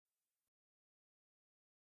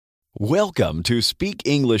Welcome to Speak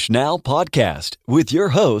English Now podcast with your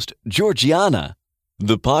host, Georgiana,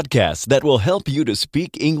 the podcast that will help you to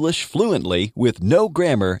speak English fluently with no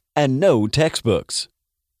grammar and no textbooks.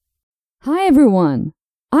 Hi everyone,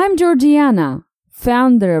 I'm Georgiana,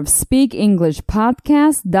 founder of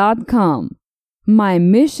SpeakEnglishPodcast.com. My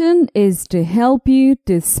mission is to help you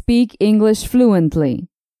to speak English fluently.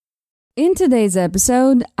 In today's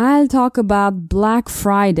episode, I'll talk about Black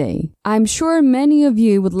Friday. I'm sure many of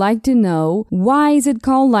you would like to know why is it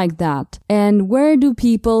called like that and where do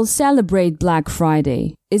people celebrate Black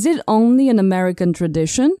Friday? Is it only an American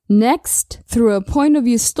tradition? Next, through a point of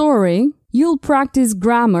view story, you'll practice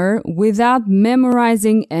grammar without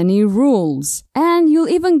memorizing any rules, and you'll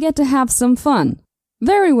even get to have some fun.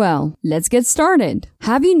 Very well, let's get started.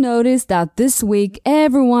 Have you noticed that this week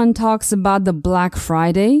everyone talks about the Black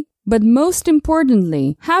Friday? But most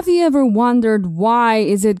importantly, have you ever wondered why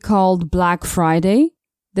is it called Black Friday?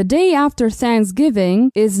 The day after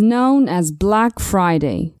Thanksgiving is known as Black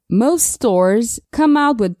Friday. Most stores come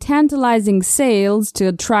out with tantalizing sales to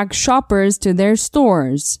attract shoppers to their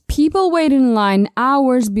stores. People wait in line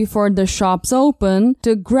hours before the shops open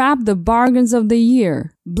to grab the bargains of the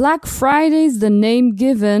year. Black Friday is the name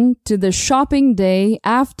given to the shopping day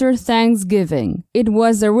after Thanksgiving. It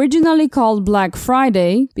was originally called Black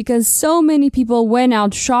Friday because so many people went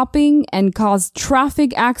out shopping and caused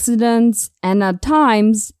traffic accidents and at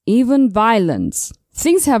times even violence.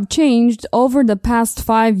 Things have changed over the past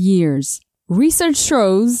 5 years. Research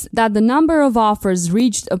shows that the number of offers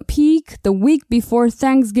reached a peak the week before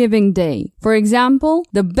Thanksgiving Day. For example,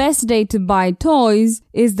 the best day to buy toys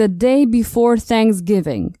is the day before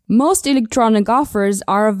Thanksgiving. Most electronic offers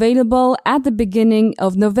are available at the beginning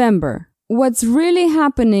of November. What's really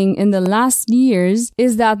happening in the last years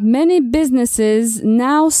is that many businesses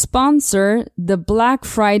now sponsor the Black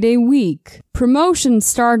Friday week. Promotions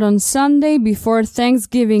start on Sunday before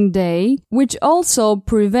Thanksgiving Day, which also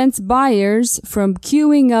prevents buyers from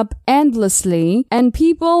queuing up endlessly, and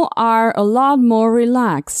people are a lot more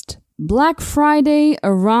relaxed. Black Friday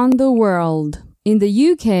around the world. In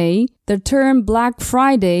the UK, the term Black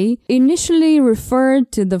Friday initially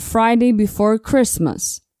referred to the Friday before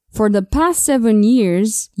Christmas. For the past 7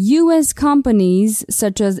 years, U.S. companies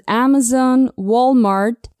such as Amazon,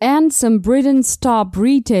 Walmart, and some Britain's top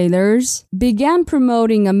retailers began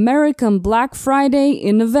promoting American Black Friday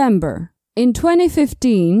in November. In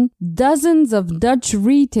 2015, dozens of Dutch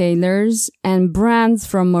retailers and brands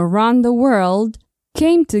from around the world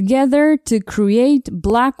came together to create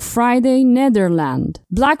Black Friday Netherlands.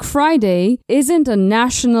 Black Friday isn't a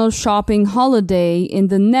national shopping holiday in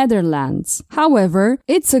the Netherlands. However,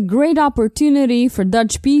 it's a great opportunity for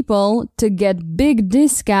Dutch people to get big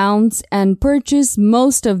discounts and purchase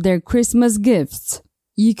most of their Christmas gifts.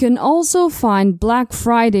 You can also find Black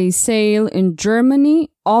Friday sale in Germany,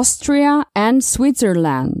 Austria, and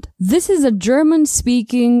Switzerland. This is a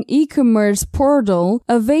German-speaking e-commerce portal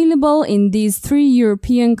available in these 3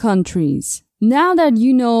 European countries. Now that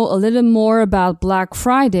you know a little more about Black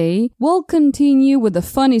Friday, we'll continue with a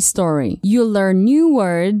funny story. You'll learn new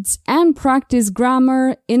words and practice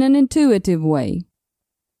grammar in an intuitive way.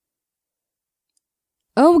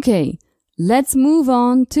 Okay, let's move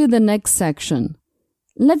on to the next section.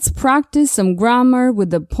 Let's practice some grammar with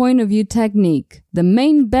the point of view technique. The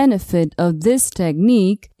main benefit of this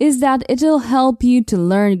technique is that it'll help you to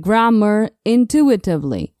learn grammar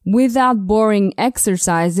intuitively, without boring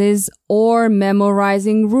exercises or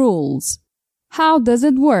memorizing rules. How does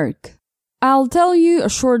it work? I'll tell you a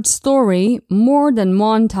short story more than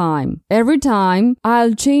one time. Every time,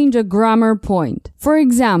 I'll change a grammar point. For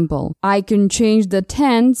example, I can change the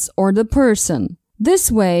tense or the person.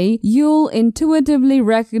 This way, you'll intuitively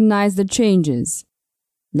recognize the changes.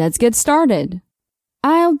 Let's get started.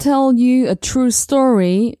 I'll tell you a true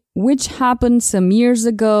story which happened some years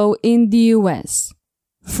ago in the US.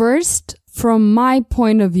 First, from my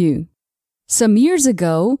point of view. Some years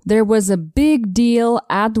ago, there was a big deal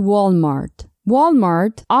at Walmart.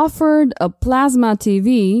 Walmart offered a plasma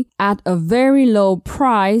TV at a very low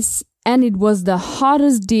price, and it was the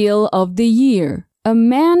hottest deal of the year. A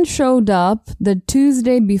man showed up the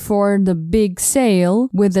Tuesday before the big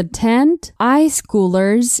sale with a tent, ice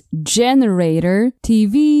coolers, generator,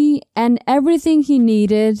 TV, and everything he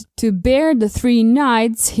needed to bear the 3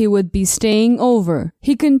 nights he would be staying over.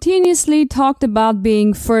 He continuously talked about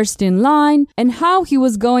being first in line and how he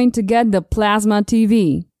was going to get the plasma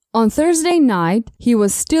TV. On Thursday night, he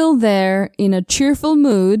was still there in a cheerful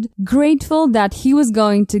mood, grateful that he was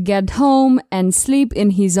going to get home and sleep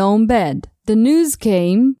in his own bed. The news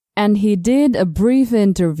came, and he did a brief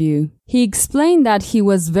interview. He explained that he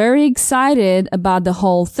was very excited about the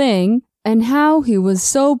whole thing and how he was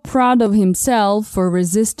so proud of himself for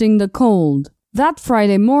resisting the cold. That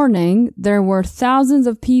Friday morning, there were thousands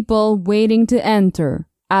of people waiting to enter.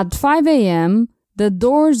 At 5 a.m., the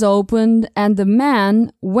doors opened and the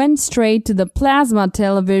man went straight to the plasma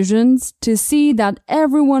televisions to see that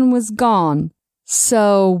everyone was gone.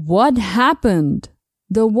 So what happened?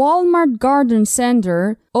 The Walmart Garden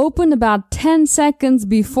Center opened about 10 seconds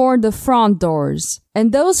before the front doors,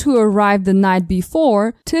 and those who arrived the night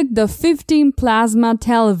before took the 15 plasma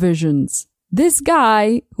televisions. This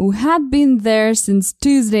guy, who had been there since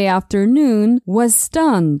Tuesday afternoon, was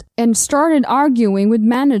stunned and started arguing with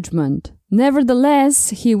management. Nevertheless,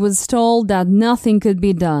 he was told that nothing could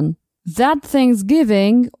be done. That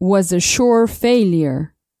Thanksgiving was a sure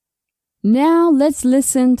failure. Now let's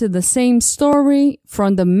listen to the same story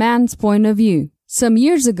from the man's point of view. Some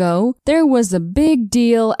years ago, there was a big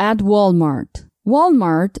deal at Walmart.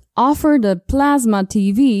 Walmart offered a plasma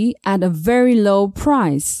TV at a very low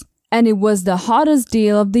price, and it was the hottest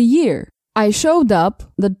deal of the year. I showed up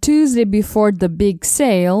the Tuesday before the big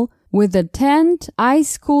sale with a tent,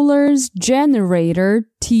 ice coolers, generator,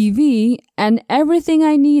 TV, and everything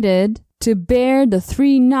I needed to bear the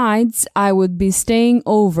 3 nights I would be staying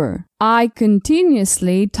over. I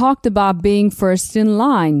continuously talked about being first in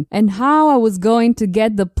line and how I was going to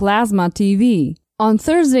get the plasma TV. On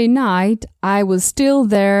Thursday night, I was still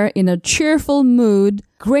there in a cheerful mood,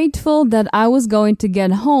 grateful that I was going to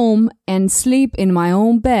get home and sleep in my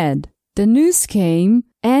own bed. The news came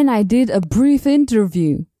and I did a brief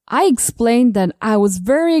interview. I explained that I was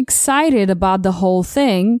very excited about the whole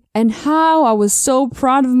thing and how I was so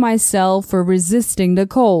proud of myself for resisting the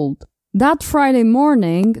cold. That Friday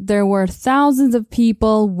morning, there were thousands of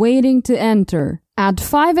people waiting to enter. At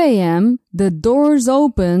 5 a.m., the doors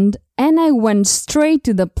opened and I went straight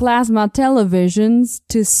to the plasma televisions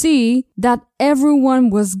to see that everyone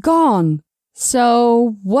was gone.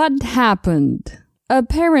 So, what happened?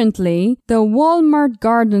 Apparently, the Walmart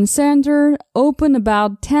Garden Center opened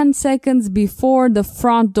about 10 seconds before the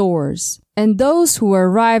front doors, and those who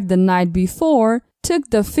arrived the night before took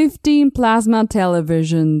the 15 plasma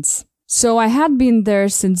televisions. So I had been there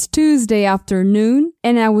since Tuesday afternoon,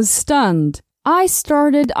 and I was stunned. I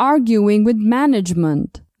started arguing with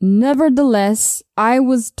management. Nevertheless, I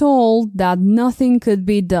was told that nothing could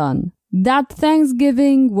be done. That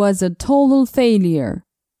Thanksgiving was a total failure.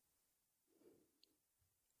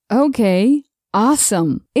 Okay,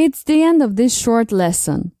 awesome. It's the end of this short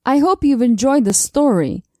lesson. I hope you've enjoyed the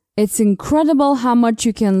story. It's incredible how much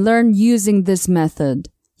you can learn using this method.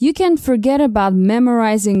 You can forget about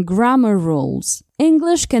memorizing grammar rules.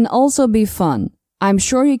 English can also be fun. I'm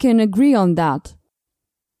sure you can agree on that.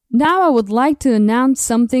 Now I would like to announce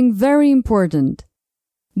something very important.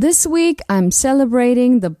 This week I'm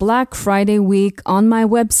celebrating the Black Friday week on my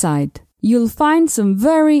website. You'll find some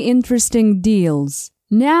very interesting deals.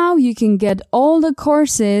 Now you can get all the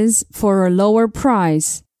courses for a lower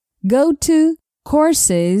price. Go to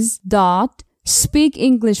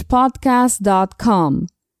courses.speakenglishpodcast.com.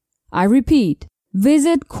 I repeat,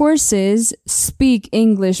 visit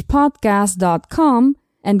courses.speakenglishpodcast.com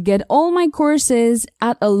and get all my courses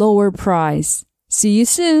at a lower price. See you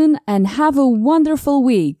soon and have a wonderful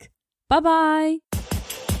week. Bye-bye.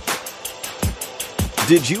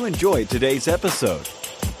 Did you enjoy today's episode?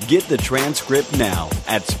 Get the transcript now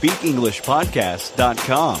at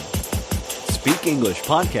speakenglishpodcast.com.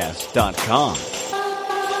 speakenglishpodcast.com.